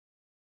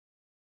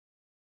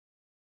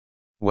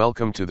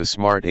Welcome to the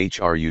Smart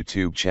HR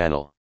YouTube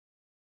channel.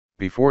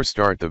 Before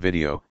start the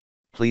video,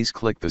 please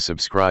click the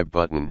subscribe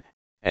button,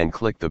 and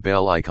click the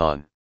bell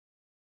icon.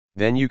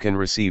 Then you can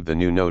receive the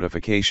new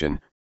notification,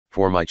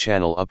 for my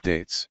channel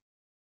updates.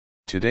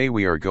 Today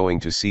we are going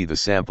to see the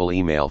sample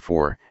email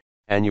for,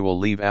 annual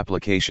leave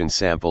application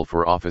sample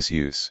for office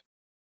use.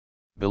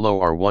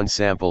 Below are one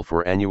sample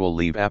for annual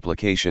leave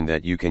application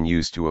that you can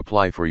use to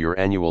apply for your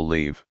annual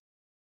leave.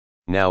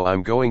 Now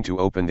I'm going to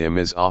open them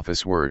as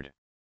Office Word.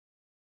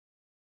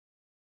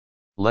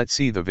 Let's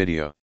see the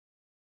video.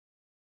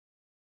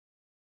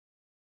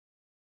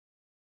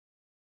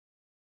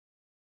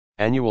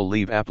 Annual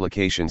leave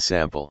application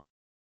sample.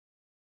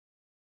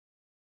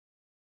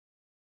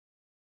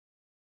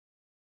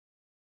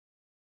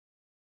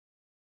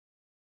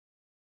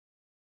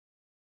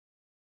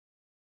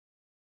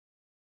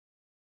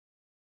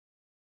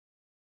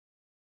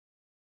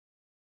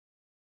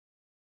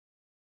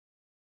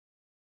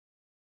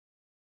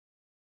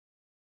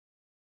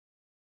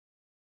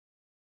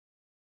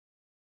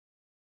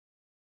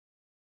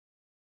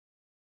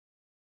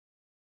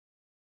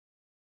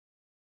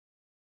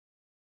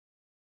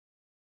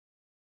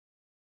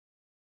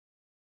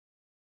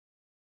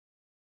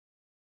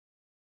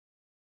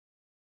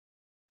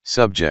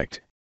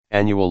 Subject,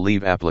 annual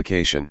leave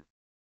application.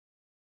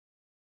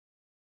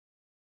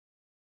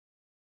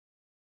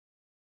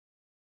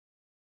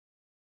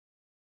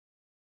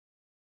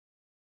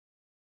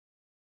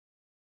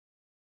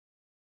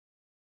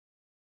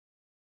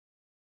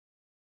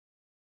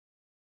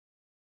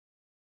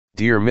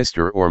 Dear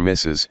Mr. or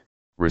Mrs.,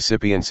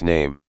 recipient's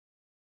name.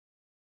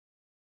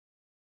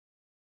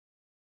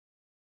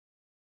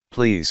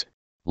 Please,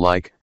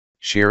 like,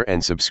 share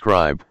and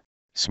subscribe,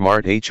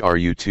 Smart HR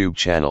YouTube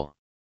channel.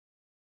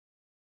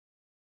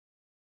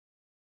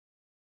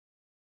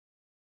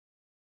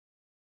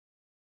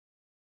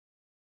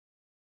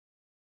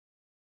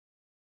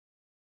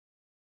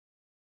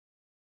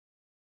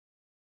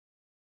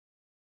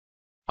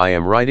 I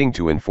am writing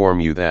to inform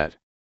you that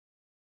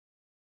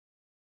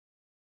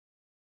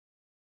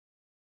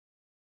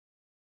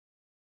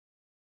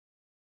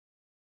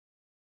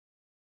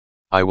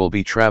I will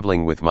be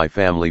traveling with my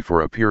family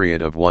for a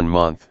period of 1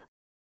 month.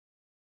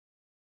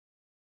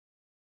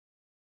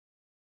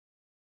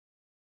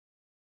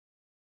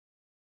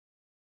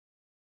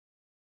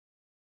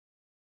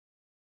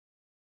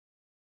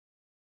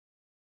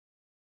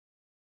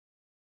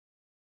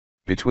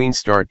 Between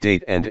start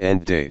date and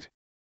end date.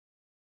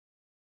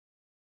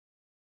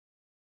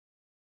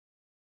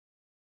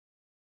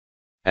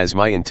 As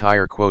my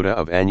entire quota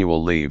of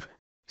annual leave,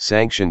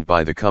 sanctioned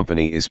by the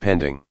company, is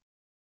pending.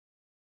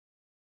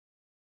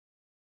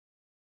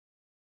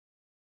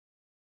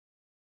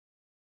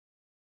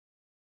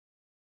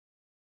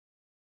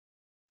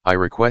 I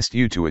request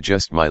you to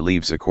adjust my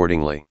leaves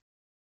accordingly.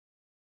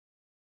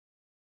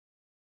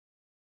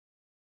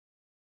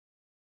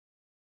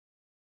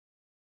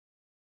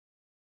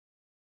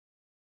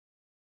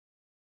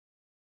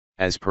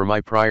 As per my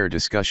prior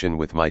discussion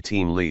with my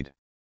team lead.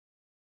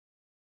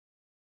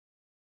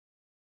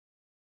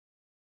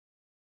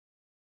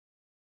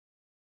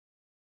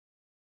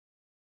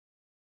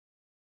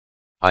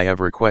 I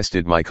have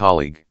requested my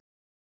colleague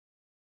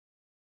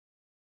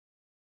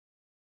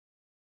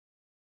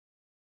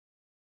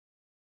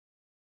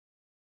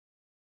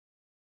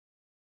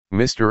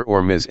Mr.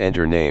 or Ms.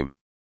 enter name.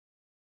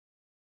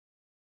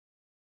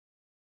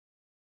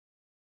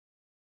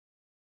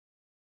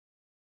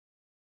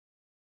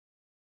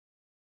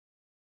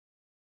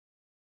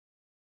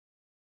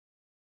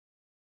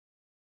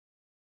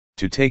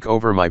 To take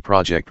over my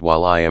project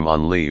while I am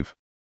on leave.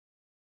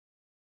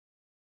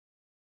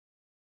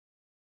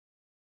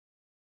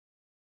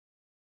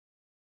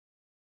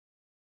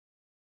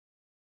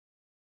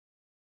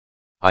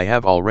 I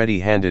have already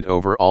handed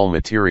over all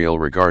material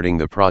regarding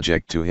the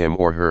project to him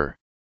or her.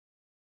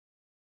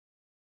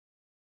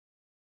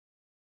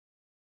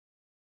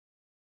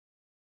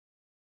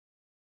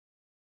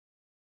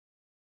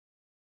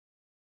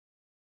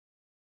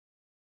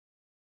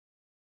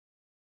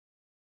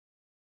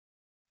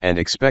 And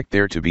expect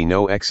there to be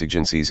no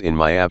exigencies in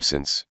my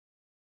absence.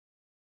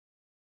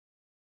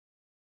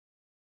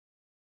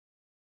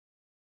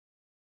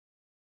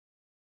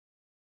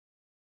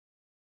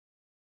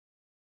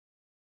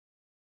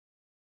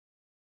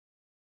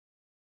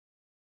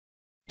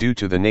 Due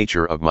to the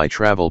nature of my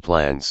travel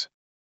plans.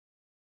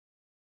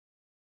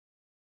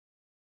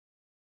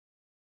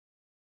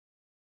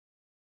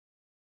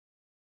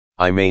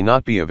 I may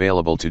not be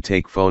available to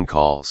take phone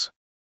calls.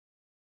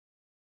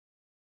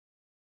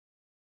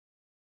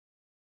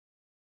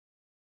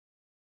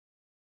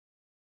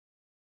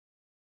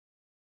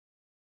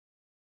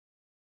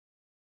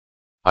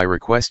 I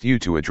request you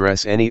to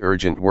address any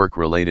urgent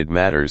work-related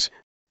matters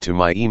to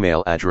my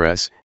email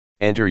address.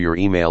 Enter your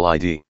email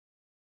ID.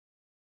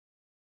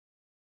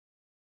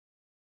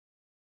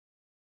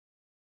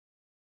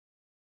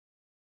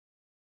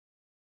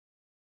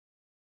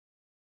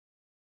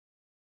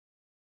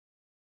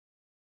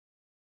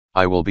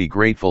 I will be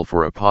grateful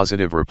for a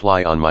positive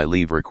reply on my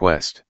leave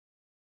request.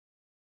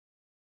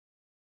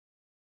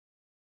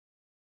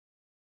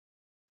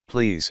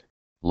 Please,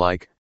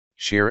 like,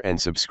 share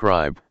and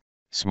subscribe,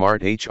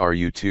 Smart HR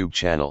YouTube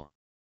channel.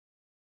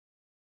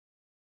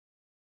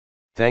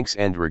 Thanks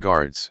and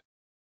regards.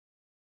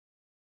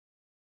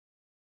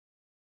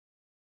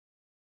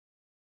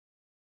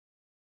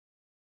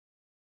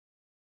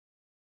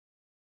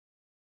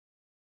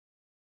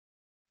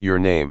 Your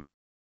name.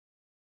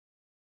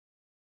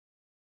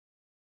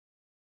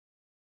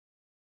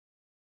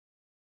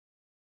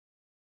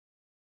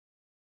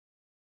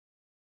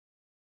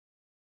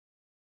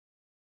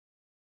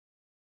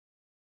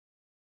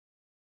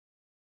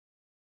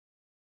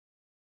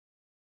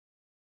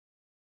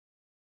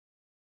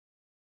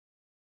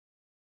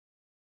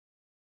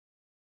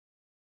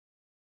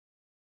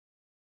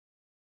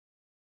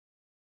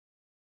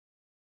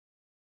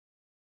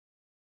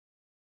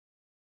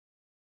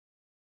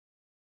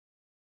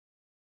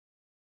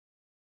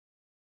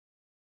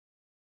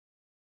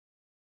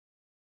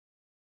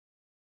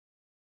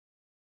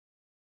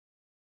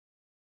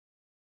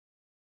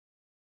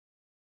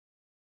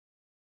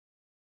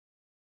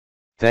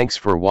 Thanks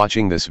for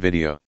watching this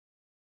video.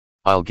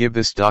 I'll give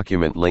this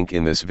document link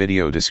in this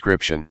video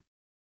description.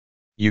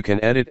 You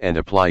can edit and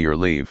apply your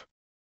leave.